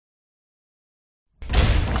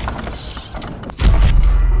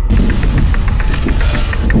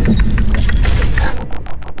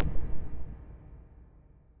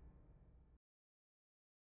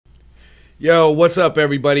Yo, what's up,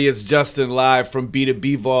 everybody? It's Justin live from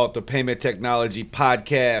B2B Vault, the payment technology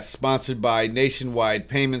podcast, sponsored by Nationwide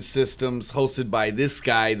Payment Systems, hosted by this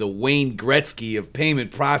guy, the Wayne Gretzky of payment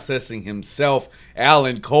processing himself,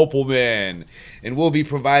 Alan Kopelman. And we'll be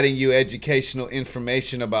providing you educational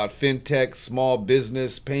information about fintech, small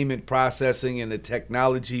business, payment processing, and the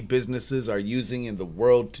technology businesses are using in the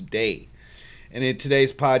world today. And in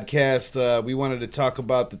today's podcast, we wanted to talk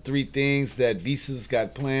about the three things that Visa's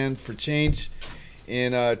got planned for change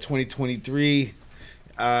in 2023.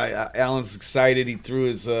 Alan's excited. He threw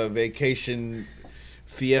his vacation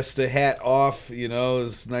fiesta hat off,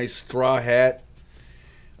 his nice straw hat,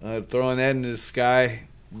 throwing that into the sky,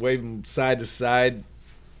 waving side to side.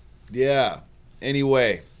 Yeah.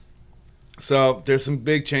 Anyway, so there's some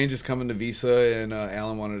big changes coming to Visa, and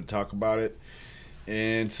Alan wanted to talk about it.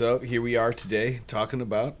 And so here we are today talking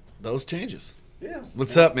about those changes. Yeah.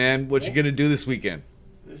 What's up, man? What you going to do this weekend?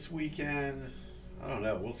 This weekend, I don't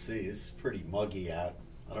know. We'll see. It's pretty muggy out.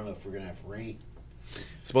 I don't know if we're going to have rain. It's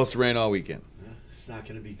supposed to rain all weekend. It's not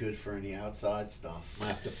going to be good for any outside stuff. Might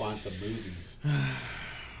have to find some movies.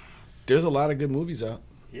 There's a lot of good movies out.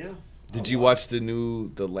 Yeah. Did you watch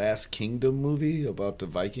the Last Kingdom movie about the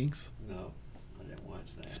Vikings? No, I didn't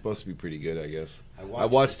watch that. It's supposed to be pretty good, I guess. I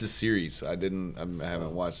watched the series. I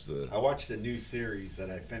haven't watched the... I watched the new series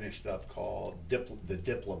that I finished up called The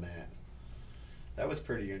Diplomat. That was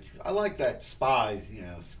pretty interesting. I like that spies.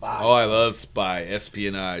 Oh, I love spy,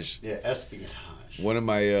 espionage. Yeah, espionage. One of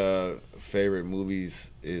my favorite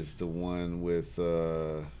movies is the one with...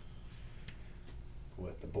 What,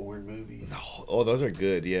 the Bourne movies? No, oh, those are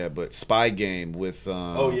good, yeah. But Spy Game with...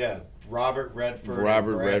 oh, yeah. Robert Redford.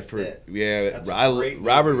 Yeah,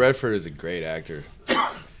 Robert Redford is a great actor.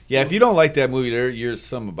 Yeah, if you don't like that movie, there's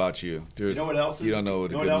something about you. You know what else? You don't know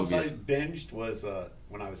what a good movie is. I binged was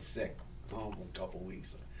when I was sick, a couple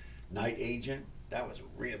weeks. Night Agent. That was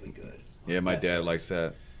really good. Yeah, my dad likes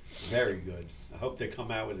that. Very good. I hope they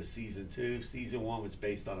come out with a season 2. Season 1 was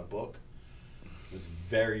based on a book. It was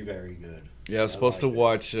very, very good. Yeah, I was supposed to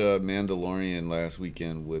watch Mandalorian last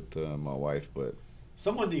weekend with my wife, but...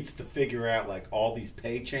 Someone needs to figure out like all these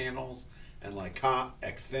pay channels and like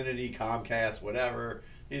Xfinity, Comcast, whatever.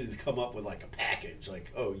 They need to come up with like a package.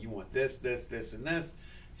 Like, oh, you want this, this, this, and this.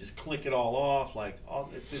 Just click it all off. Like,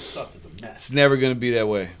 this stuff is a mess. It's never going to be that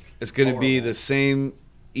way. It's going to be the same.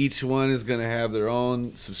 Each one is going to have their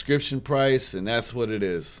own subscription price, and that's what it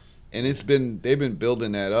is. And they've been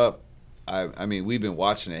building that up. I mean, we've been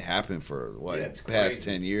watching it happen for past crazy.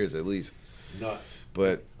 10 years at least. It's nuts.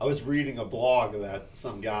 But I was reading a blog about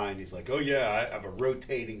some guy, and he's like, oh, yeah, I have a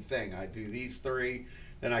rotating thing. I do these 3,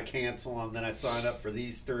 then I cancel them, then I sign up for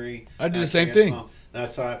these 3. I do the same thing. Then I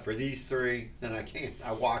sign up for these 3, then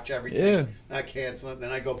I watch everything. Yeah. Then I cancel it,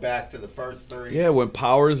 then I go back to the first 3. Yeah, when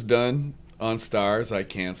Power's done on Stars, I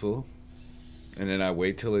cancel, and then I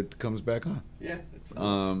wait till it comes back on. Yeah, it's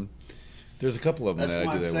nuts. There's a couple of them that I do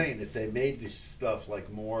that with. That's what I'm saying. If they made this stuff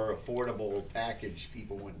like more affordable package,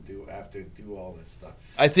 people wouldn't have to do all this stuff.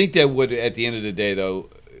 I think that would, at the end of the day, though,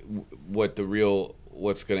 what's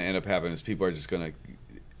going to end up happening is people are just going to...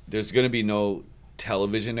 There's going to be no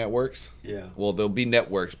television networks. Yeah. Well, there'll be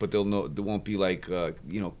networks, but there won't be like,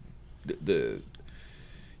 your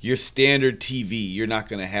standard TV. You're not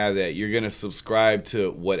going to have that. You're going to subscribe to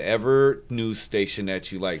whatever news station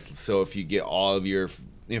that you like. So if you get all of your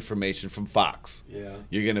information from Fox,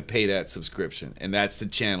 you're going to pay that subscription, and that's the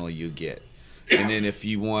channel you get. And then if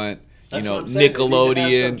you want,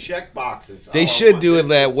 Nickelodeon, check boxes. They should do it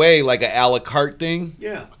that way, like an a la carte thing.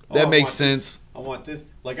 Yeah, that makes sense. I want this.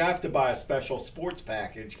 Like, I have to buy a special sports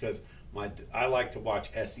package because I like to watch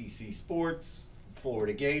SEC sports,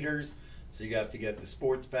 Florida Gators. So you have to get the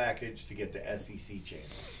sports package to get the SEC channel.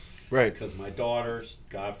 Right. Because my daughter,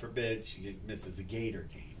 God forbid, she misses a Gator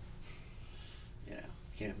game.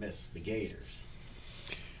 Can't miss the Gators.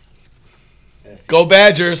 SEC. Go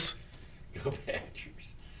Badgers. Go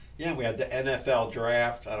Badgers. Yeah, we had the NFL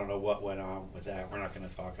draft. I don't know what went on with that. We're not going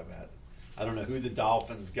to talk about it. I don't know who the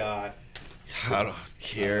Dolphins got. I don't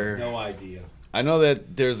care. I have no idea. I know that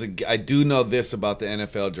I do know this about the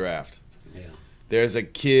NFL draft. Yeah. There's a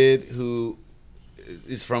kid who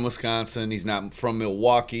is from Wisconsin. He's not from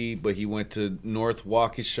Milwaukee, but he went to North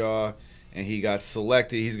Waukesha, and he got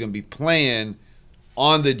selected. He's going to be playing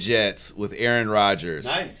on the Jets with Aaron Rodgers.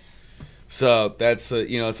 Nice. So that's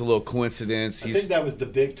it's a little coincidence. I think that was the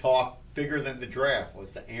big talk, bigger than the draft,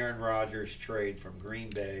 was the Aaron Rodgers trade from Green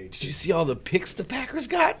Bay. Did you see all the picks the Packers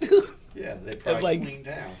got? Yeah, they probably like, cleaned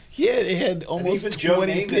house. Yeah, they had And almost even Joe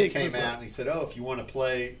 20 Namath picks. came out and he said, "Oh, if you want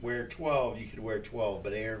to wear 12, you could wear 12."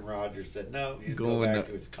 But Aaron Rodgers said, "No, you go back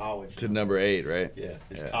to his college to number 8, right? Yeah,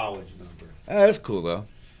 his college number." That's cool though.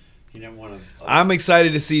 He didn't want to. I'm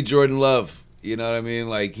excited to see Jordan Love. You know what I mean?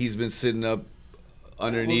 Like he's been sitting up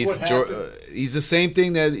underneath. He's the same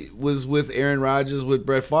thing that was with Aaron Rodgers with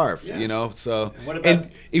Brett Favre. Yeah. You know, so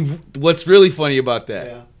and what's really funny about that?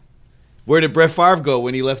 Yeah. Where did Brett Favre go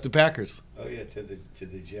when he left the Packers? Oh yeah, to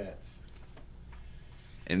the Jets.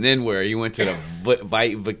 And then where? He went to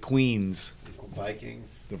the Queens.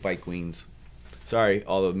 Vikings. The Vikings. Sorry,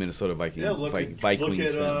 all the Minnesota Vikings. Yeah,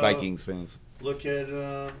 Vikings fans. Look at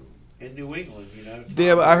in New England, you know.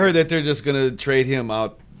 Yeah, but I heard that they're just gonna trade him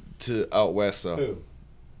out west. So who?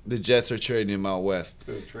 The Jets are trading him out west.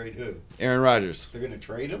 Who? Trade who? Aaron Rodgers. They're gonna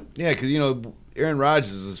trade him? Yeah, because Aaron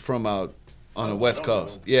Rodgers is from out on the West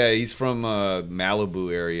Coast. Know. Yeah, he's from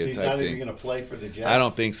Malibu area. So he's type not thing. even gonna play for the Jets. I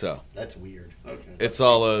don't think so. That's weird. Okay. It's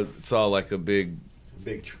all like a big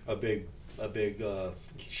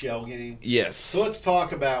shell game. Yes. So let's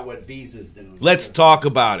talk about what Visa's doing. Let's talk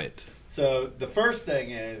about it. So the first thing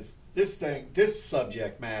is this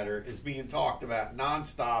subject matter is being talked about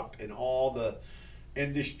nonstop in all the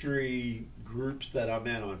industry groups that I'm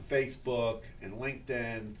in on Facebook and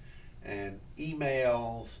LinkedIn and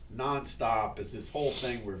emails nonstop. Is this whole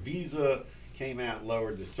thing where Visa came out and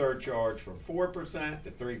lowered the surcharge from 4%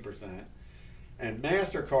 to 3%, and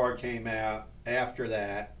MasterCard came out after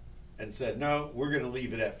that and said, no, we're going to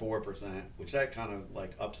leave it at 4%, which that kind of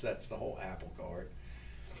like upsets the whole Apple Card.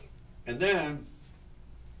 And then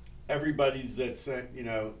everybody's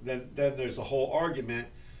then there's a whole argument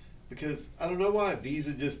because I don't know why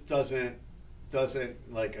Visa just doesn't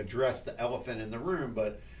like address the elephant in the room,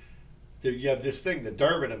 but you have this thing, the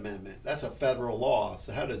Durbin Amendment. That's a federal law.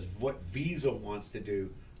 So how does what Visa wants to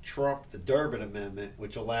do trump the Durbin Amendment,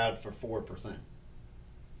 which allowed for 4%?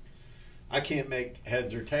 I can't make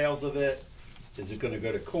heads or tails of it. Is it going to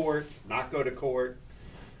go to court? Not go to court?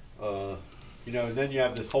 And then you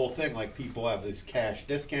have this whole thing, like people have this cash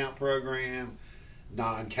discount program,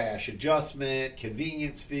 non-cash adjustment,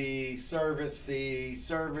 convenience fee, service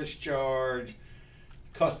charge,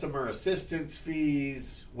 customer assistance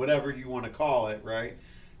fees, whatever you want to call it, right?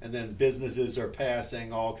 And then businesses are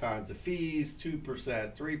passing all kinds of fees, 2%,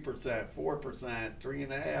 3%, 4%,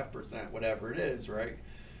 3.5%, whatever it is, right?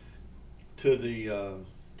 To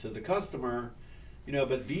the customer,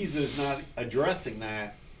 but Visa is not addressing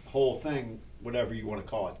that whole thing, whatever you want to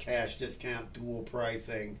call it, cash discount, dual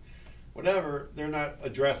pricing, whatever. They're not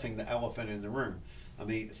addressing the elephant in the room. I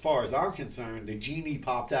mean, as far as I'm concerned, the genie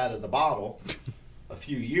popped out of the bottle a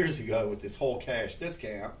few years ago with this whole cash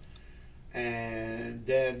discount, and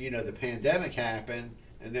then the pandemic happened,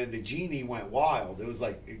 and then the genie went wild. It was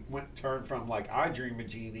like turned from like I Dream a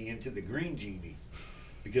Genie into the Green Genie,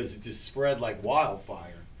 because it just spread like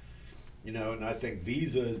wildfire, and I think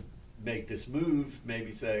Visa make this move,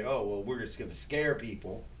 maybe say, oh, well, we're just going to scare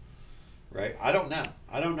people, right? I don't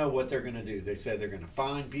know what they're going to do. They say they're going to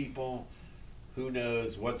fine people. Who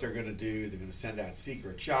knows what they're going to do? They're going to send out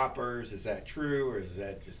secret shoppers. Is that true, or is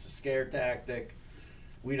that just a scare tactic?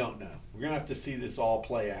 We don't know. We're going to have to see this all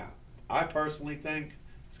play out. I personally think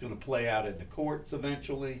it's going to play out in the courts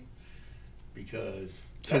eventually, because...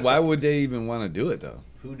 So why would they even want to do it, though?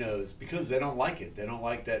 Who knows? Because they don't like it. They don't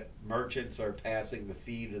like that merchants are passing the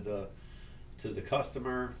fee to the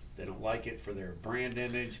customer. They don't like it for their brand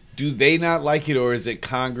image. Do they not like it, or is it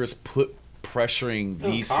Congress pressuring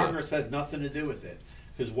Visa? No, Congress had nothing to do with it.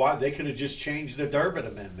 Because why? They could have just changed the Durbin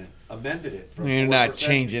Amendment, amended it from 4%. You're not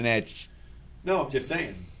changing that. No, I'm just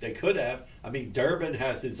saying they could have. I mean, Durbin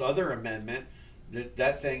has his other amendment.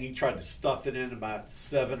 That thing, he tried to stuff it in about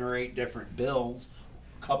 7 or 8 different bills.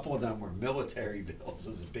 A couple of them were military bills.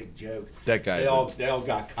 It was a big joke. That guy. They all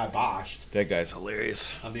got kiboshed. That guy's hilarious.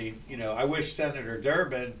 I mean, I wish Senator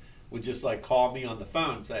Durbin would just like call me on the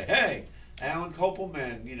phone and say, "Hey, Alan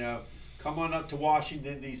Kopelman, come on up to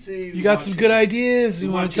Washington D.C. You got some good ideas. We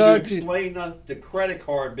want you to explain the credit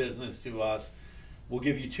card business to us. We'll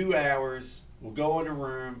give you 2 hours. We'll go in a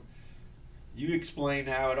room. You explain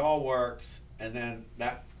how it all works, and then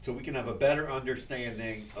so we can have a better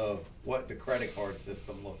understanding of what the credit card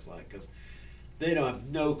system looks like, because they don't have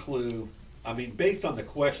no clue. I mean, based on the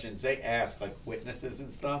questions they ask, like witnesses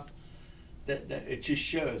and stuff, that it just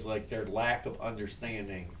shows like their lack of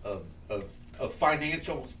understanding of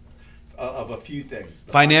financials, of a few things.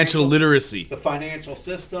 Financial literacy. The financial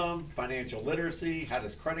system, financial literacy, how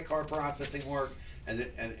does credit card processing work, and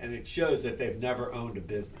it shows that they've never owned a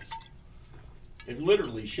business. It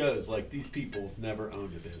literally shows like these people have never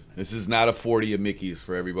owned a business. This is not a 40 of Mickey's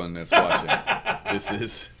for everyone that's watching. This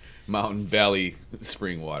is Mountain Valley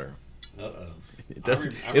spring water. It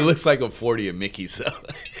doesn't. It looks like a 40 of Mickey's though.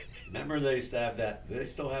 Remember they used to have that? Do they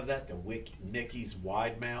still have that? The Mickey's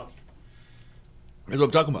wide mouth. That's what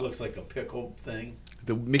I'm talking about. It looks like a pickle thing.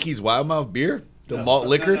 The Mickey's Wild Mouth beer, the malt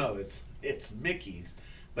liquor. No, it's Mickey's,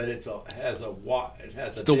 but it has a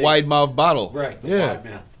It's the wide mouth bottle. Right. The wide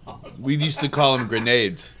mouth bottle. We used to call them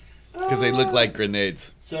grenades because they look like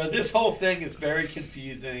grenades. So this whole thing is very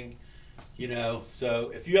confusing, you know.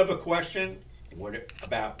 So if you have a question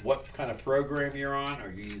about what kind of program you're on, are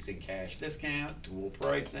you using cash discount, dual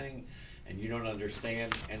pricing, and you don't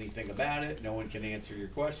understand anything about it, no one can answer your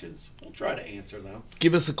questions, we'll try to answer them.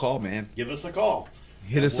 Give us a call, man. Give us a call.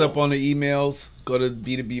 Hit us up on the emails. Go to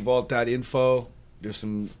b2bvault.info. There's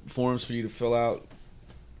some forms for you to fill out.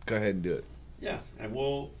 Go ahead and do it. Yeah, and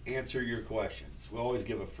we'll answer your questions. We always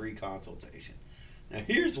give a free consultation. Now,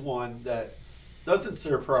 here's one that doesn't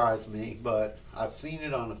surprise me, but I've seen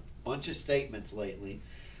it on a bunch of statements lately.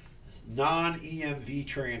 Non-EMV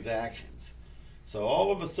transactions. So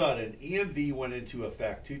all of a sudden, EMV went into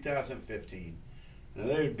effect 2015. Now,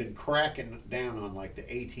 they had been cracking down on like the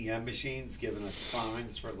ATM machines, giving us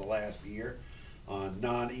fines for the last year on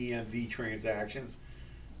non-EMV transactions.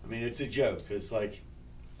 I mean, it's a joke because like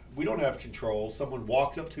we don't have control. Someone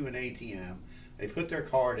walks up to an ATM, they put their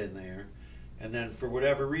card in there, and then for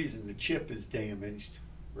whatever reason the chip is damaged,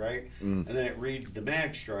 right? And then it reads the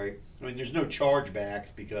mag stripe. I mean, there's no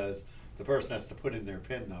chargebacks because the person has to put in their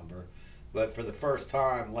PIN number. But for the first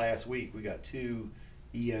time last week, we got 2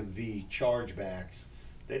 EMV chargebacks.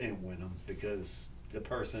 They didn't win them because the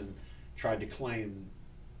person tried to claim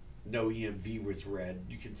no EMV was read.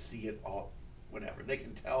 You can see it all, whatever. They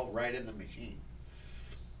can tell right in the machine.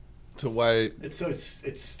 So why?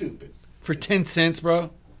 It's stupid. For 10 cents,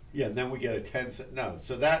 bro? Yeah, and then we get a 10 cent. No,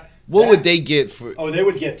 so that. What would they get for? Oh, they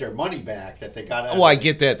would get their money back that they got out. Oh, I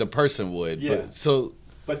get that. The person would. Yeah.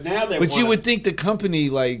 But now they. But you would think the company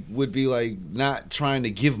would be not trying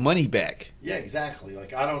to give money back. Yeah, exactly.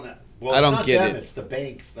 Like I don't know. Well, I don't it's not get them, it. It's the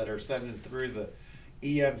banks that are sending through the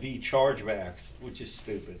EMV chargebacks, which is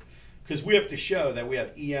stupid. Because we have to show that we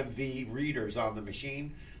have EMV readers on the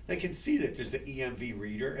machine. They can see that there's an EMV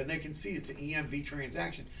reader, and they can see it's an EMV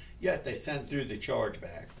transaction. Yet they send through the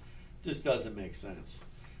chargeback. Just doesn't make sense.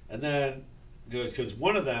 And then, because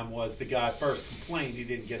one of them was the guy first complained he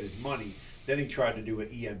didn't get his money. Then he tried to do an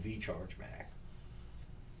EMV chargeback.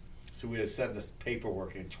 So we had to send this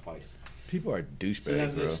paperwork in twice. People are douchebags, So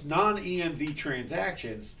then bro. this non-EMV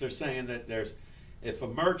transactions, they're saying that if a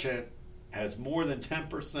merchant has more than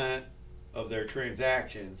 10% of their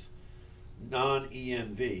transactions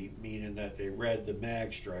non-EMV, meaning that they read the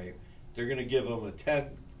mag stripe, they're going to give them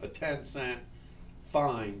a 10 cent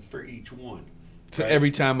fine for each one. So right? every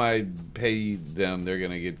time I pay them, they're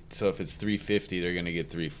gonna get. So if it's $3.50, they're gonna get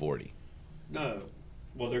 $3.40. No,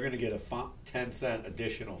 well they're going to get a 10 cent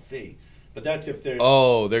additional fee, but that's if they're.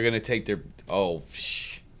 Oh, they're gonna take their. Oh,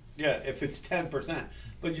 Yeah, if it's 10%.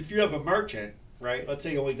 But if you have a merchant, right? Let's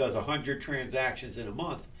say he only does 100 transactions in a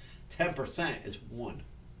month, 10% is 1.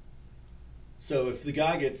 So if the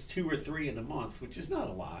guy gets 2 or 3 in a month, which is not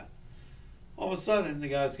a lot, all of a sudden the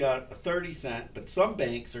guy's got a 30 cent. But some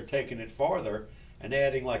banks are taking it farther and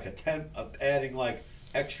adding like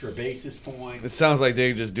extra basis points. it sounds like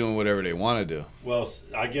they're just doing whatever they want to do. Well,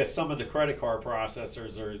 I guess some of the credit card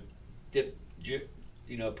processors are,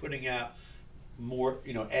 putting out more,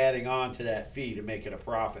 adding on to that fee to make it a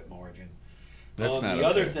profit margin. That's not the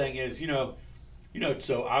other okay. thing is,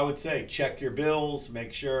 so I would say check your bills,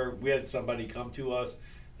 make sure. We had somebody come to us,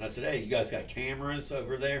 and I said, "Hey, you guys got cameras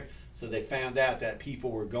over there?" So they found out that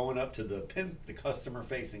people were going up to the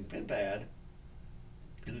customer-facing PIN pad,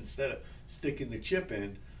 and instead of sticking the chip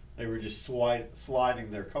in, they were just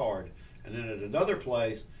sliding their card. And then at another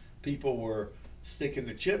place, people were sticking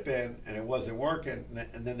the chip in, and it wasn't working,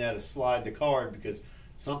 and then they had to slide the card because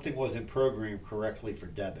something wasn't programmed correctly for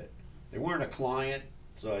debit. They weren't a client,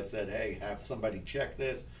 so I said, "Hey, have somebody check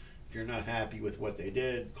this. If you're not happy with what they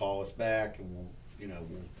did, call us back, and we'll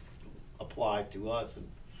apply to us, and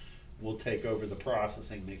we'll take over the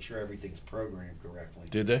processing, make sure everything's programmed correctly."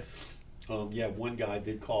 Did they? Yeah, one guy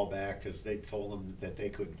did call back because they told him that they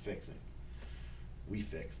couldn't fix it. We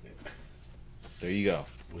fixed it. There you go.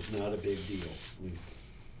 It was not a big deal.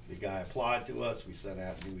 The guy applied to us. We sent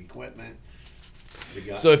out new equipment.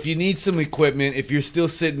 So if you need some equipment, if you're still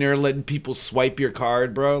sitting there letting people swipe your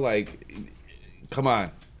card, bro, come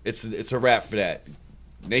on. It's a wrap for that.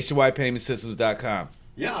 NationwidePaymentSystems.com.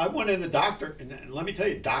 Yeah, I went in a doctor, and let me tell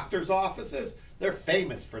you, doctors' offices, they're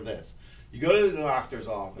famous for this. You go to the doctor's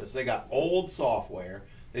office. They got old software.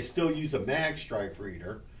 They still use a mag stripe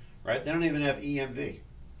reader, right? They don't even have EMV.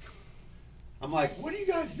 I'm like, what are you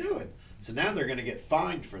guys doing? So now they're going to get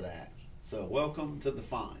fined for that. So welcome to the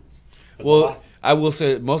fines. Well, I will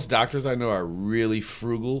say most doctors I know are really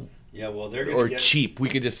frugal. Yeah, well, they're going to get cheap. We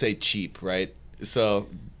could just say cheap, right? So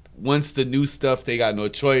once the new stuff, they got no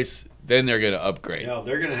choice. Then they're going to upgrade. You know,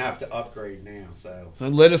 they're going to have to upgrade now. So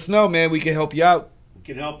let us know, man. We can help you out. We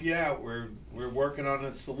can help you out. We're working on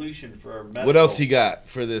a solution for medical. What else you got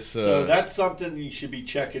for this? So that's something you should be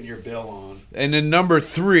checking your bill on. And then number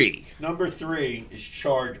 3. Number 3 is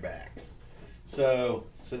chargebacks. So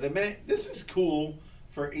this is cool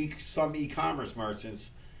for some e-commerce merchants,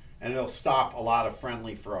 and it'll stop a lot of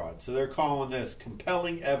friendly fraud. So they're calling this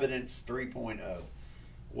Compelling Evidence 3.0.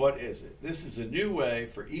 What is it? This is a new way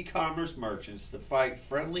for e-commerce merchants to fight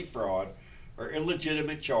friendly fraud or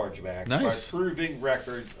illegitimate chargebacks by proving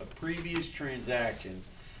records of previous transactions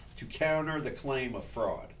to counter the claim of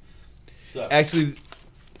fraud. So actually,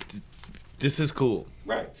 this is cool.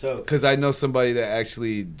 Right. So because I know somebody that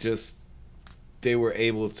actually they were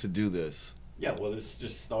able to do this. Yeah. Well, this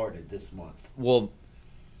just started this month. Well,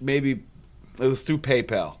 maybe it was through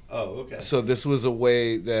PayPal. Oh, okay. So this was a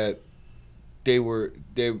way that they were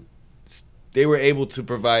able to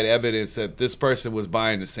provide evidence that this person was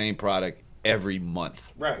buying the same product every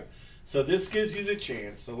month. Right. So this gives you the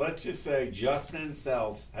chance. So let's just say Justin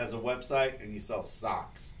has a website and he sells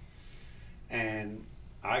socks. And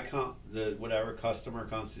whatever customer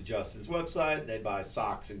comes to Justin's website, they buy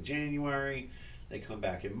socks in January, they come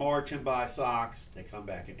back in March and buy socks, they come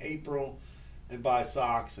back in April and buy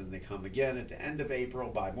socks, and they come again at the end of April,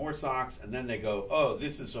 buy more socks, and then they go, oh,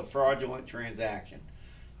 this is a fraudulent transaction.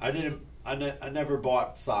 I never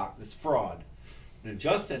bought sock. It's fraud. Then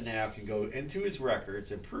Justin now can go into his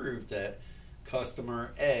records and prove that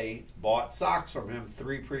customer A bought socks from him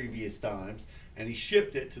 3 previous times, and he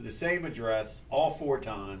shipped it to the same address all 4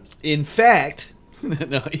 times. In fact,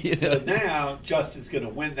 So now Justin's going to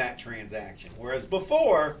win that transaction. Whereas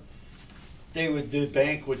before, the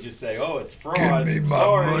bank would just say, "Oh, it's fraud. Give me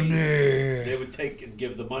Sorry." my money. They would take and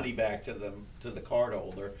give the money back to the card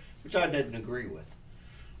holder, which I didn't agree with.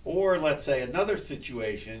 Or let's say another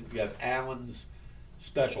situation, you have Allen's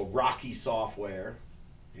special Rocky software,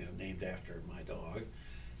 named after my dog,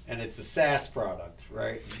 and it's a SaaS product,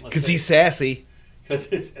 right? Because he's sassy.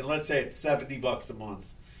 And let's say it's $70 a month,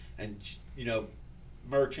 and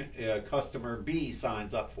customer B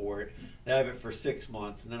signs up for it. They have it for 6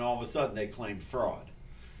 months, and then all of a sudden they claim fraud.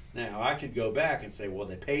 Now I could go back and say, well,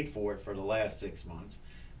 they paid for it for the last 6 months,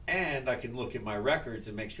 and I can look at my records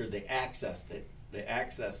and make sure they accessed it. They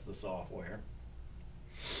accessed the software.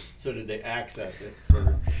 So did they access it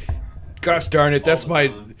for? Gosh darn it! That's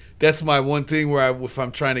my one thing where if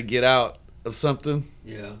I'm trying to get out of something,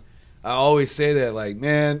 yeah, I always say that, like,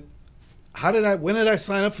 man, when did I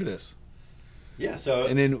sign up for this? Yeah, so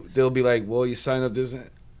and then they'll be like, well, you signed up this.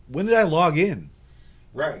 When did I log in?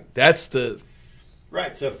 Right. That's the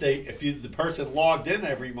right. So if the person logged in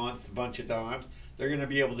every month a bunch of times, they're going to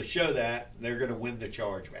be able to show that. They're going to win the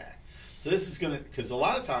chargeback. So this is going to, because a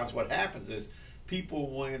lot of times what happens is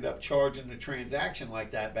people will end up charging the transaction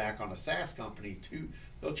like that back on a SaaS company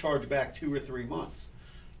they'll charge back 2 or 3 months.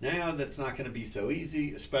 Now that's not going to be so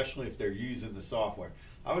easy, especially if they're using the software.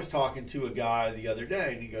 I was talking to a guy the other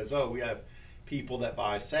day, and he goes, "Oh, we have people that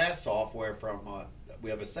buy SaaS software from. We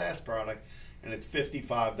have a SaaS product, and it's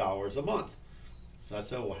 $55 a month." So I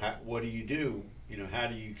said, "Well, what do you do? How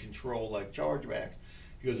do you control like chargebacks?"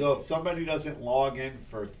 He goes, "Oh, if somebody doesn't log in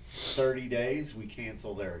for 30 days, we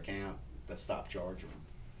cancel their account to stop charging them."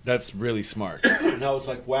 That's really smart. And I was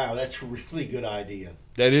like, "Wow, that's a really good idea."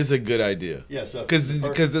 That is a good idea. Yeah, so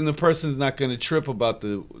because then the person's not going to trip about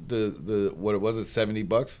the what it was at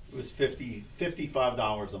 $70. It was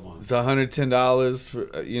 $55 a month. It's $110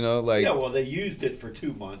 for Yeah, well, they used it for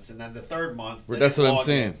 2 months, and then the third month. That's what I'm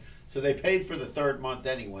saying. So they paid for the third month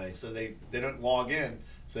anyway. So they don't log in,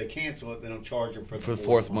 so they cancel it. They don't charge them for the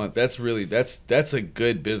fourth month. That's a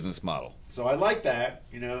good business model. So I like that,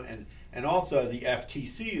 and also the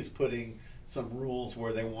FTC is putting some rules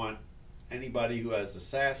where they want anybody who has a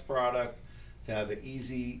SaaS product to have an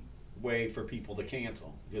easy way for people to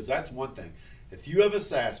cancel. Because that's one thing. If you have a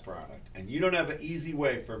SaaS product and you don't have an easy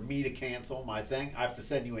way for me to cancel my thing, I have to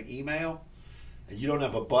send you an email, and you don't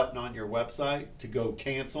have a button on your website to go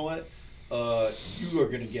cancel it, you are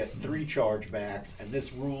going to get 3 chargebacks, and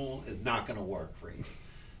this rule is not going to work for you.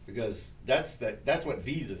 Because that's what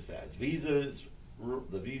Visa says.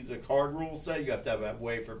 The Visa card rules say you have to have a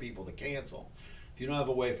way for people to cancel. If you don't have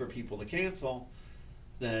a way for people to cancel,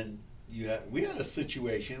 then we had a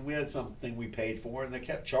situation. We had something we paid for, and they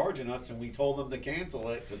kept charging us, and we told them to cancel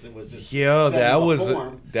it because it was just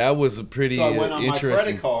that was a pretty so I went on my interesting.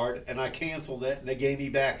 credit card and I canceled it, and they gave me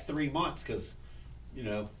back 3 months because,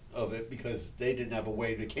 of it because they didn't have a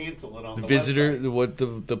way to cancel it on the visitor,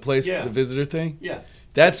 website. the place, Yeah. the visitor thing. Yeah,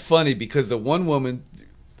 That's funny because the one woman.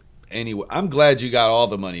 Anyway, I'm glad you got all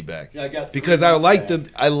the money back. yeah, I got 3 because I months like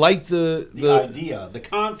back. the idea, the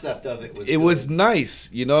concept of it was. it good. was nice,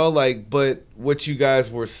 but what you guys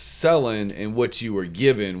were selling and what you were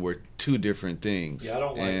given were two different things. Yeah, I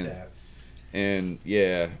don't like that. And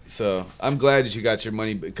yeah, so I'm glad that you got your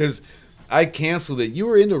money because I canceled it. You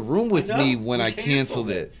were in the room with me when I canceled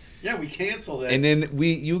it. Yeah, we canceled it. And then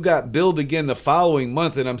you got billed again the following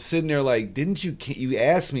month, and I'm sitting there like, didn't you? You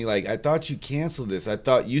asked me like, I thought you canceled this. I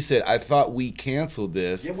thought we canceled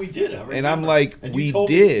this. Yeah, we did. And I'm like, and we you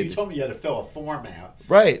did. told me you had to fill a form out,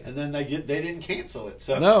 Right? and then they didn't cancel it.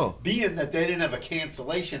 So No. being that they didn't have a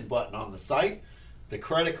cancellation button on the site, the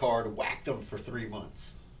credit card whacked them for 3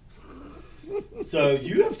 months. So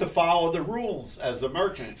you have to follow the rules as a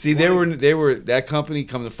merchant. See, they were that company.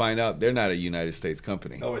 Come to find out, they're not a United States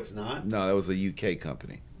company. Oh, it's not? No, that was a UK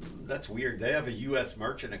company. That's weird. They have a U.S.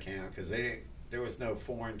 merchant account because there was no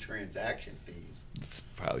foreign transaction fees. It's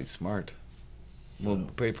probably smart. So, Well,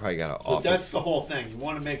 they probably got an but office. that's the whole thing. You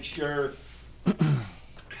want to make sure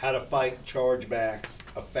how to fight chargebacks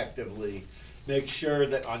effectively. Make sure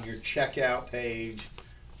that on your checkout page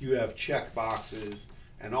you have check boxes.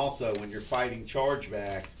 And also, when you're fighting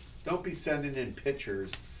chargebacks, don't be sending in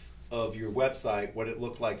pictures of your website, what it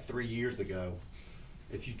looked like 3 years ago,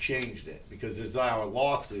 if you changed it. Because there's now a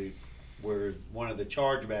lawsuit where one of the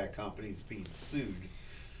chargeback companies being sued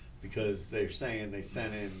because they're saying they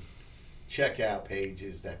sent in checkout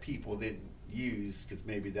pages that people didn't use because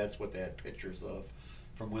maybe that's what they had pictures of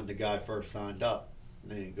from when the guy first signed up.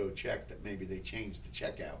 And they didn't go check that maybe they changed the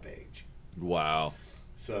checkout page. Wow.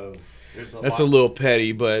 So that's a little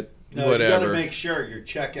petty, but whatever. You got to make sure your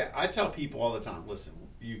checkout. I tell people all the time, listen,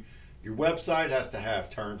 your website has to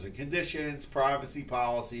have terms and conditions, privacy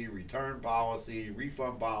policy, return policy,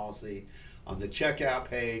 refund policy. On the checkout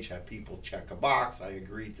page, have people check a box. I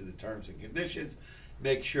agree to the terms and conditions.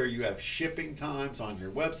 Make sure you have shipping times on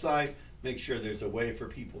your website. Make sure there's a way for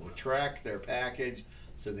people to track their package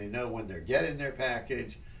so they know when they're getting their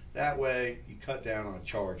package. That way, you cut down on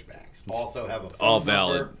chargebacks. Also, have a phone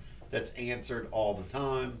number that's answered all the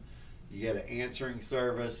time. You get an answering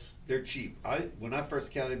service. They're cheap. When I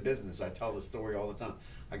first got in business, I tell the story all the time.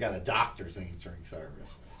 I got a doctor's answering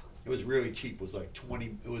service. It was really cheap. It was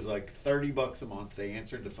like $30 a month. They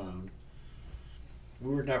answered the phone.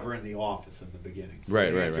 We were never in the office in the beginning, so they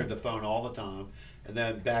answered the phone all the time. And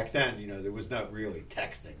then back then, there was not really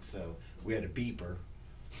texting, so we had a beeper.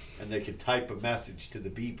 And they could type a message to the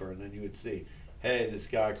beeper, and then you would see, hey, this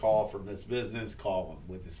guy called from this business, call him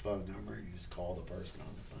with his phone number. You just call the person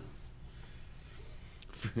on the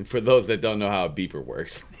phone. For those that don't know how a beeper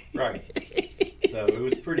works. Right. So it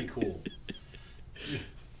was pretty cool.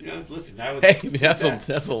 Listen, that was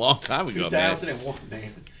that's a long time ago, 2001,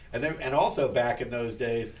 man. And also back in those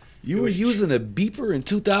days. You were using a beeper in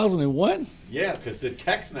 2001? Yeah, because the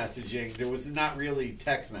text messaging, there was not really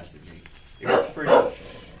text messaging. It was pretty.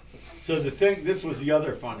 So this was the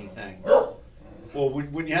other funny thing. Well,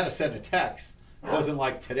 when you had to send a text, it wasn't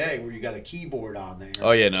like today where you got a keyboard on there.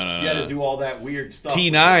 Oh yeah, no. You had to do all that weird stuff.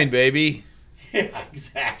 T9, baby. Yeah,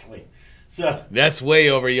 exactly. So that's way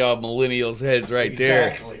over y'all millennials' heads right there.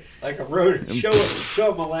 Exactly. Like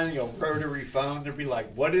show a millennial rotary phone, they'd be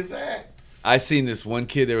like, "What is that?" I seen this one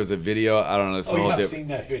kid. There was a video. I don't know. It's I've seen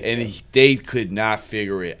that video. And they could not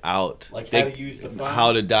figure it out. Like how to use the phone?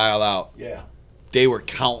 How to dial out. Yeah. They were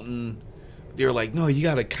counting. They were like, no, you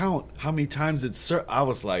got to count how many times it's... I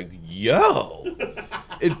was like, yo.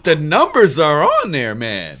 The numbers are on there,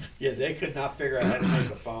 man. Yeah, they could not figure out how to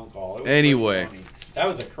make a phone call. It was anyway. funny. That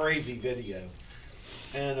was a crazy video.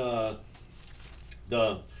 And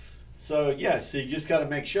so you just got to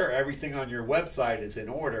make sure everything on your website is in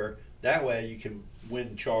order. That way you can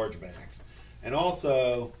win chargebacks. And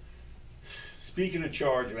also, speaking of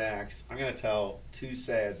chargebacks, I'm going to tell 2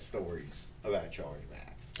 sad stories about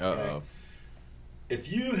chargebacks. Okay? Uh-oh. If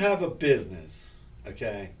you have a business,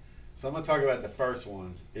 okay, so I'm going to talk about the first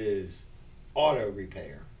one is auto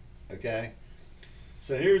repair, okay?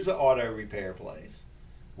 So here's the auto repair place.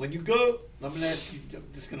 When you go, I'm going to ask you, I'm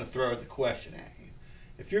just going to throw the question at you.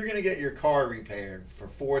 If you're going to get your car repaired for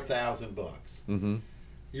 $4,000, mm-hmm.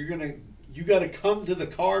 you got to come to the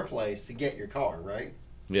car place to get your car, right?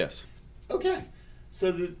 Yes. Okay.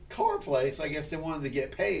 So the car place, I guess they wanted to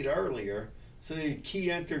get paid earlier, so they key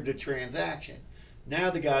entered the transaction. Now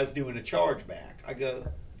the guy's doing a chargeback. I go,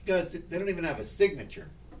 you guys, they don't even have a signature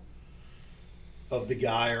of the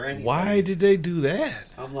guy or anything. Why did they do that?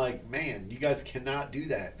 I'm like, man, you guys cannot do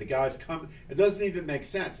that. The guy's come. It doesn't even make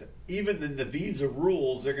sense. Even in the Visa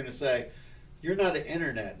rules, they're going to say, you're not an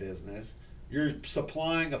internet business. You're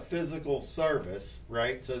supplying a physical service,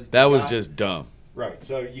 right? So that was just dumb. Right.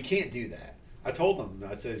 So you can't do that. I told them,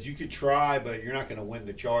 I says, you could try, but you're not going to win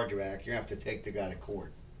the chargeback. You have to take the guy to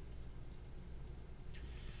court.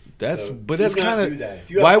 But that's kind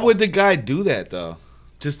of. Why would the guy do that though?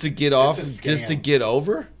 Just to get off, just to get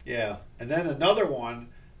over? Yeah. And then another one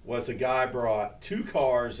was a guy brought 2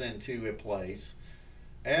 cars into a place,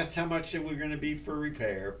 asked how much it was going to be for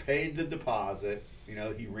repair, paid the deposit. You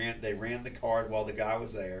know, they ran the card while the guy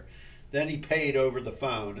was there. Then he paid over the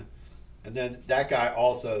phone. And then that guy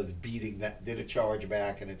also is did a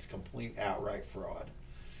chargeback, and it's complete outright fraud.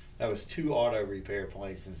 That was 2 auto repair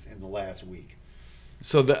places in the last week.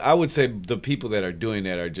 So I would say the people that are doing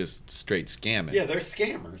that are just straight scamming. Yeah, they're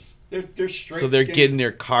scammers. They're straight. So they're scammers. Getting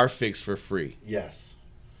their car fixed for free. Yes.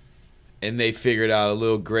 And they figured out a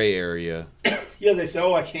little gray area. Yeah, they say,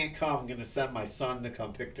 "Oh, I can't come. I'm going to send my son to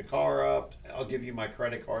come pick the car up. I'll give you my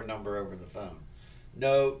credit card number over the phone."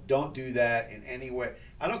 No, don't do that in any way.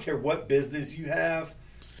 I don't care what business you have.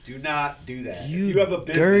 Do not do that. If you have a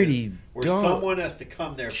business where someone has to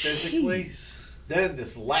come there physically, then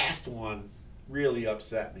this last one really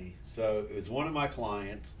upset me. So it was one of my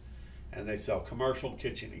clients, and they sell commercial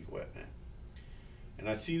kitchen equipment. And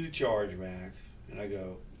I see the chargeback, and I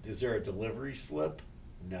go, is there a delivery slip?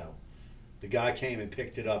 No. The guy came and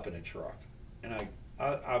picked it up in a truck. And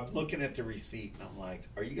I'm looking at the receipt, and I'm like,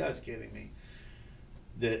 are you guys kidding me?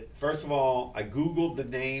 First of all, I Googled the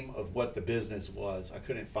name of what the business was. I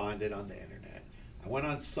couldn't find it on the internet. I went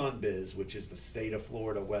on Sunbiz, which is the state of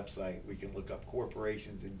Florida website. We can look up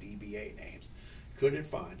corporations and DBA names. Couldn't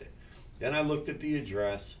find it. Then I looked at the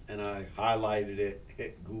address, and I highlighted it,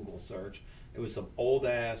 hit Google search. It was some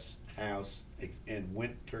old-ass house in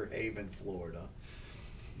Winter Haven, Florida.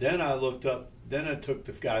 Then I took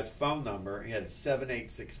the guy's phone number. He had a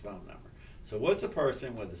 786 phone number. So what's a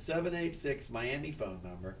person with a 786 Miami phone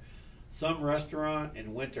number, some restaurant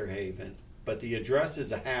in Winter Haven, but the address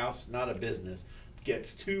is a house, not a business,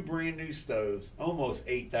 gets 2 brand new stoves, almost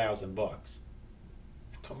 $8,000.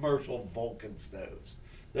 Commercial Vulcan stoves.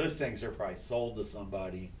 Those things are probably sold to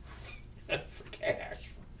somebody for cash.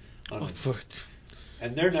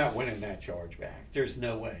 And they're not winning that charge back. There's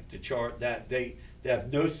no way to charge that. They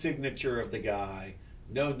have no signature of the guy,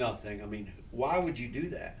 no nothing. I mean, why would you do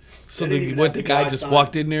that? So the guy just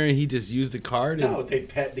walked in there and he just used the card? No, the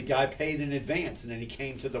guy paid in advance, and then he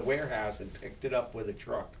came to the warehouse and picked it up with a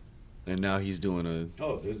truck. And now he's doing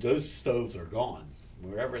those stoves are gone.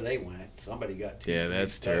 Wherever they went, somebody got 2. Yeah,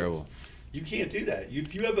 that's stoves. Terrible. You can't do that.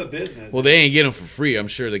 If you have a business... Well, they ain't get them for free. I'm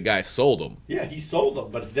sure the guy sold them. Yeah, he sold them,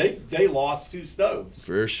 but they lost 2 stoves.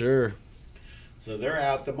 For sure. So they're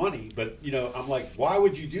out the money. But, I'm like, why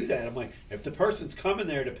would you do that? I'm like, if the person's coming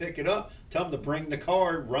there to pick it up, tell them to bring the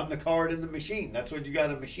card, run the card in the machine. That's what you got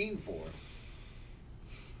a machine for.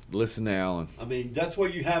 Listen to Alan. I mean, that's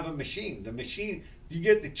what you have a machine. The machine, you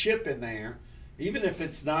get the chip in there, even if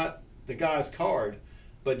it's not the guy's card.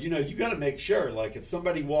 But, you got to make sure, like, if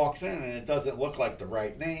somebody walks in and it doesn't look like the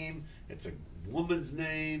right name, it's a woman's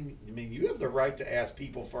name. I mean, you have the right to ask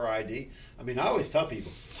people for ID. I mean, I always tell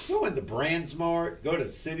people, go into BrandSmart, go to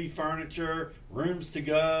City Furniture, Rooms to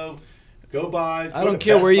Go buy. I don't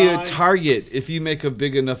care where you Target. If you make a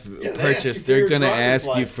big enough purchase, they're going to ask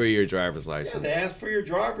you for your driver's license. Yeah, they ask for your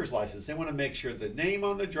driver's license. They want to make sure the name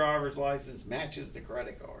on the driver's license matches the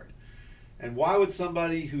credit card. And why would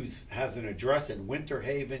somebody who has an address in Winter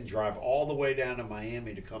Haven drive all the way down to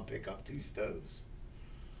Miami to come pick up 2 stoves?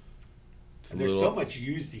 And there's so much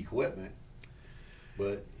used equipment.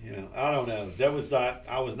 But, I don't know.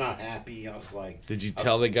 I was not happy. I was like... Did you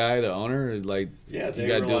tell the guy, the owner? Like, yeah, you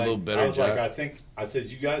got to do a little better job? I was like, I said,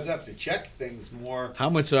 you guys have to check things more. How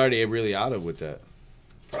much are they really out of with that?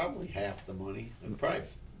 Probably half the money. And probably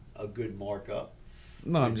a good markup.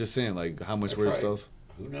 No, I'm just saying, like, how much were the stoves?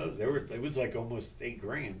 Who knows? It was like almost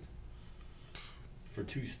 $8,000 for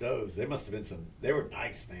 2 stoves. They must have been they were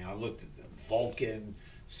nice, man. I looked at them. Vulcan,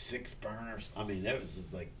 6 burners. I mean, that was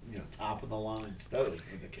just like, top of the line stove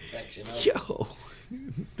with the convection oven. Yo,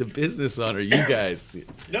 the business owner, you guys.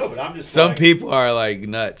 No, but I'm just Some people are like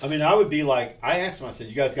nuts. I mean, I would be like, I asked them, I said,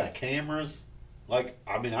 you guys got cameras? Like,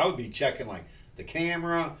 I mean, I would be checking like the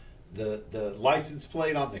camera, the license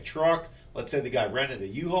plate on the truck. Let's say the guy rented a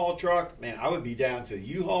U-Haul truck. Man, I would be down to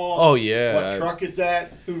U-Haul. Oh, yeah. What truck is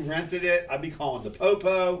that? Who rented it? I'd be calling the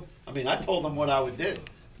Popo. I mean, I told them what I would do.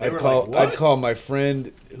 They were like, what? I'd call my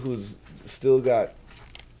friend who's still got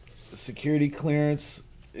security clearance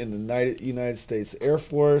in the United States Air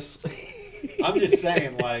Force. I'm just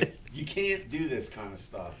saying, like, you can't do this kind of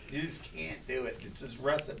stuff. You just can't do it. It's this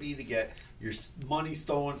recipe to get your money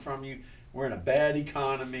stolen from you. We're in a bad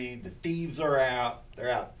economy. The thieves are out. They're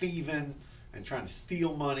out thieving and trying to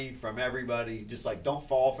steal money from everybody. Just like, don't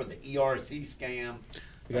fall for the ERC scam.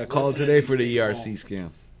 We got called today for the ERC scam.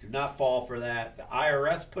 Do not fall for that. The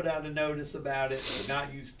IRS put out a notice about it. Do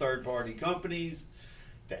not use third-party companies.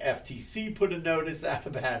 The FTC put a notice out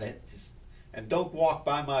about it. And don't walk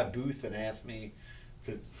by my booth and ask me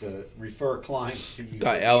to refer clients to you. I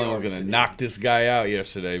thought Ellen was going to knock this guy out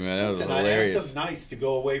yesterday, man. That was hilarious. I asked him nice to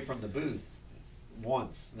go away from the booth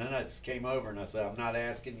once. And then I just came over and I said, I'm not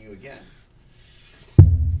asking you again.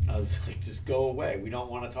 I was like, just go away. We don't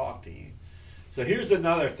want to talk to you. So here's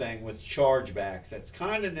another thing with chargebacks that's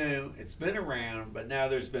kind of new. It's been around, but now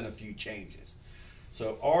there's been a few changes.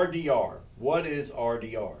 So RDR. What is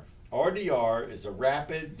RDR? RDR is a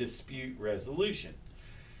rapid dispute resolution.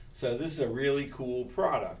 So this is a really cool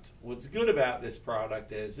product. What's good about this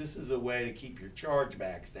product is this is a way to keep your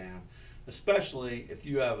chargebacks down, especially if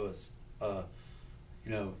you have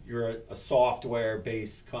you're a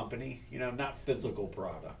software-based company, not physical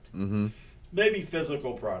product. Mm-hmm. Maybe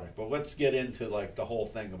physical product, but let's get into like the whole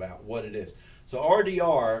thing about what it is. So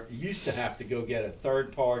RDR, you used to have to go get a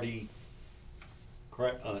third-party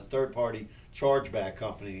chargeback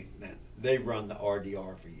company. They run the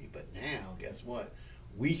RDR for you. But now, guess what?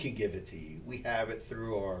 We can give it to you. We have it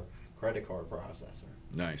through our credit card processor.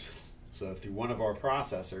 Nice. So through one of our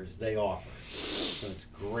processors, they offer it. So it's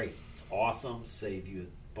great. It's awesome. Save you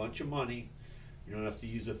a bunch of money. You don't have to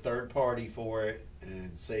use a third party for it,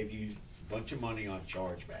 and save you a bunch of money on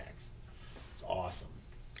chargebacks. It's awesome.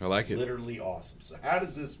 I like it. Literally awesome. So how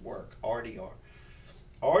does this work? RDR.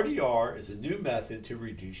 RDR is a new method to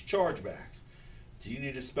reduce chargebacks. Do you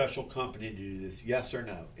need a special company to do this? Yes or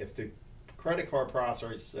no? If the credit card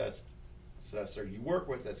processor you work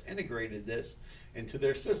with has integrated this into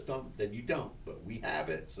their system, then you don't. But we have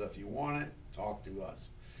it, so if you want it, talk to us.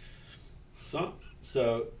 So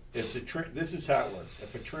if this is how it works.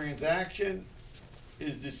 If a transaction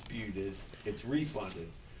is disputed, it's refunded.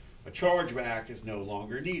 A chargeback is no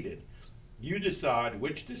longer needed. You decide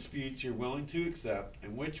which disputes you're willing to accept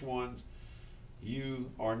and which ones you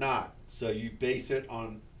are not. So you base it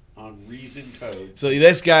on reason code. So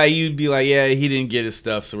this guy, you'd be like, yeah, he didn't get his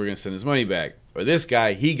stuff, so we're going to send his money back. Or this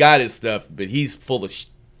guy, he got his stuff, but he's full of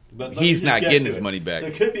But he's not getting his money back. So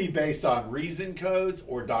it could be based on reason codes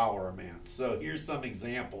or dollar amounts. So here's some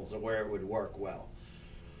examples of where it would work well.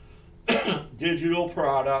 Digital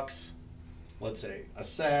products, let's say a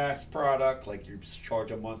SaaS product, like you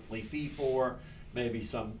charge a monthly fee for, maybe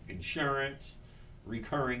some insurance,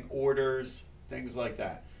 recurring orders, things like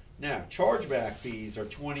that. Now, chargeback fees are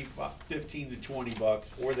 $15 to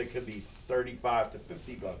 $20, or they could be $35 to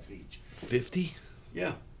 $50 each. 50?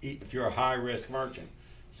 Yeah, if you're a high-risk merchant.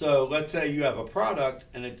 So let's say you have a product,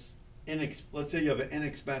 and it's let's say you have an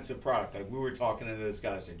inexpensive product. Like we were talking to those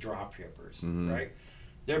guys at drop shippers, Mm-hmm. right?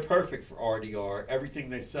 They're perfect for RDR.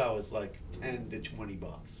 Everything they sell is like $10 to $20,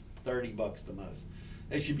 $30 the most.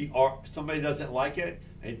 They should be. Somebody doesn't like it,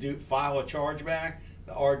 they file a chargeback.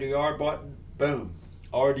 The RDR button, boom,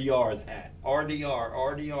 RDR that.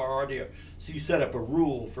 RDR. So you set up a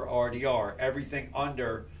rule for RDR. Everything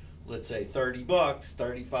under, let's say $30,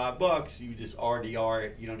 $35, you just RDR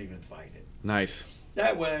it. You don't even fight it. Nice.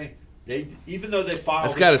 That way, even though they filed,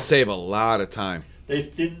 That's got to save a lot of time.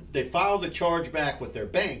 They filed the chargeback with their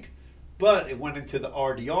bank, but it went into the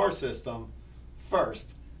RDR system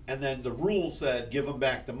first, and then the rule said give them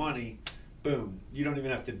back the money. Boom, you don't even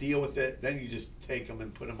have to deal with it. Then you just take them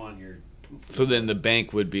and put them on your. So then the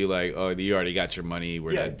bank would be like, oh, you already got your money.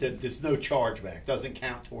 There's no chargeback. Doesn't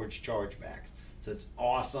count towards chargebacks. So it's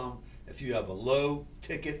awesome. If you have a low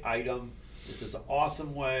ticket item, this is an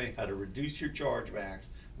awesome way how to reduce your chargebacks.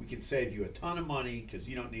 We can save you a ton of money because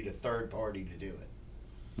you don't need a third party to do it.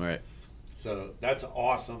 Right. So that's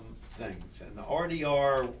awesome things. And the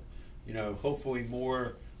RDR, hopefully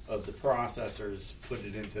more of the processors put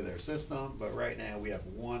it into their system. But right now we have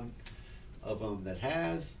one of them that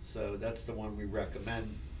has. So that's the one we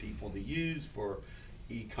recommend people to use for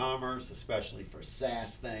e-commerce, especially for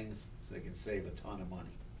SaaS things, so they can save a ton of money.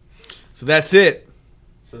 So that's it.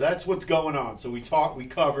 So that's what's going on. So we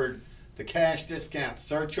covered the cash discount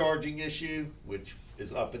surcharging issue, which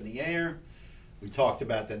is up in the air. We talked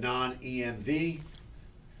about the non-EMV.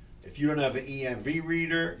 If you don't have an EMV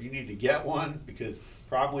reader, you need to get one because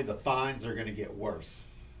probably the fines are going to get worse.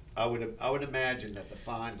 I would imagine that the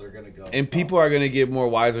fines are going to go And people are going to get more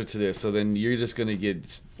wiser to this. So then you're just going to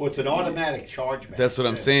get. Well, it's an automatic chargeback. That's what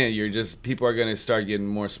I'm saying. People are going to start getting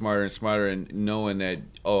more smarter and smarter and knowing that,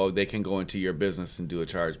 they can go into your business and do a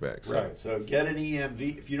chargeback. So. Right. So get an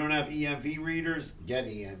EMV. If you don't have EMV readers, get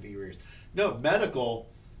EMV readers. No, medical,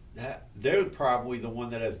 they're probably the one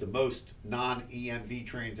that has the most non-EMV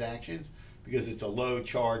transactions because it's a low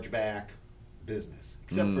chargeback business,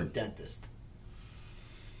 except for dentist.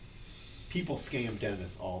 People scam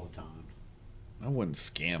dentists all the time. I wouldn't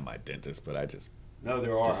scam my dentist, but I just No,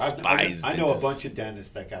 there are. I know a bunch of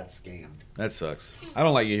dentists that got scammed. That sucks. I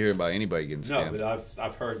don't like to hear about anybody getting scammed. No, but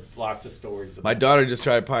I've heard lots of stories. My daughter just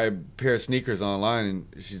tried to buy a pair of sneakers online, and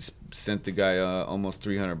she sent the guy almost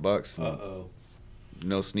 $300. Uh-oh.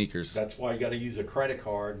 No sneakers. That's why you got to use a credit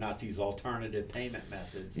card, not these alternative payment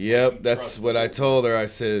methods. Yep, that's what I told her. I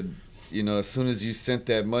said, as soon as you sent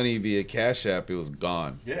that money via Cash App, it was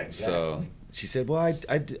gone. Yeah, exactly. So she said, well,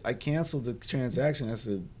 I canceled the transaction. I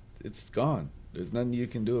said, it's gone. There's nothing you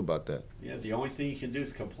can do about that. Yeah, the only thing you can do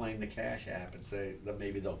is complain to Cash App and say that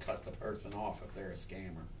maybe they'll cut the person off if they're a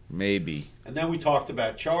scammer. Maybe. And then we talked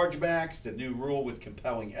about chargebacks, the new rule with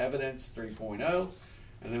compelling evidence 3.0.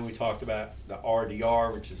 And then we talked about the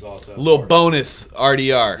RDR, which is also... A little bonus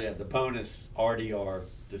RDR. Yeah, the bonus RDR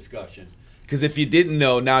discussion. Because if you didn't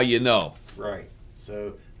know, now you know. Right.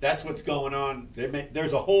 So that's what's going on.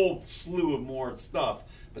 There's a whole slew of more stuff,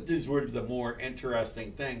 but these were the more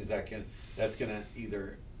interesting things that's going to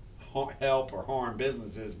either help or harm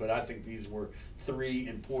businesses. But I think these were 3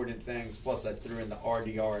 important things. Plus, I threw in the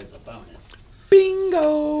RDR as a bonus.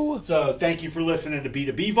 Bingo! So thank you for listening to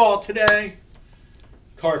B2B Vault today.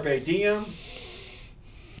 Carpe diem.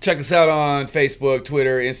 Check us out on Facebook,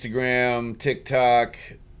 Twitter, Instagram, TikTok,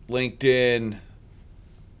 LinkedIn,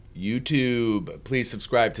 YouTube. Please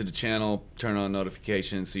subscribe to the channel. Turn on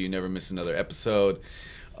notifications so you never miss another episode.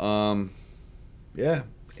 Head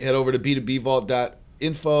over to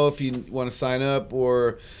b2bvault.info if you want to sign up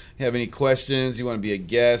or have any questions. You want to be a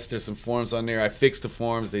guest. There's some forms on there. I fixed the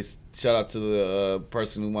forms. Shout out to the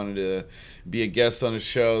person who wanted to be a guest on the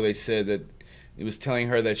show. They said that it was telling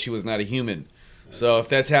her that she was not a human. So if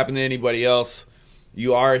that's happened to anybody else,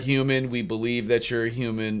 you are a human. We believe that you're a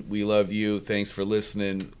human. We love you. Thanks for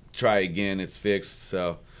listening. Try again. It's fixed.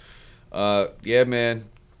 So, man,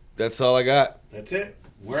 that's all I got. That's it.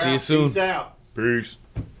 See you soon. Peace out. Peace.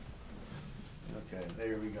 Okay,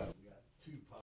 there we go.